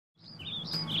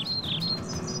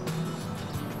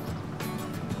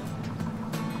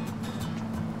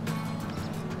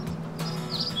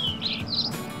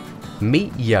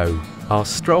Meet Yo, our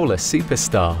stroller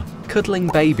superstar, cuddling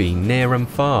baby near and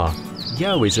far.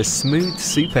 Yo is a smooth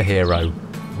superhero.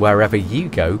 Wherever you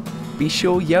go, be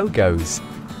sure Yo goes.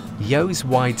 Yo's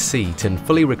wide seat and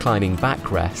fully reclining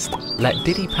backrest let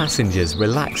Diddy passengers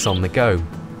relax on the go.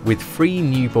 With free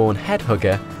newborn head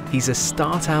hugger, he's a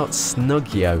start-out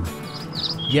snug Yo.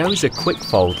 Yo's a quick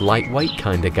fold, lightweight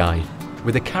kinda guy,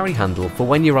 with a carry handle for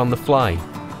when you're on the fly.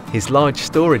 His large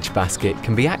storage basket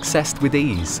can be accessed with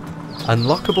ease.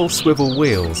 Unlockable swivel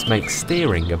wheels make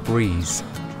steering a breeze.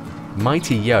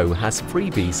 Mighty Yo has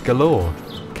freebies galore.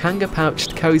 Kanga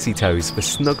pouched cozy toes for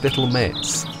snug little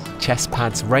mitts. Chest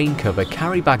pads, rain cover,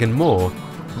 carry bag and more.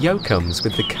 Yo comes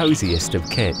with the coziest of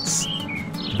kits.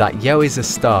 That Yo is a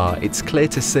star, it's clear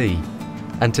to see.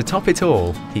 And to top it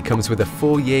all, he comes with a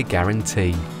 4-year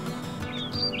guarantee.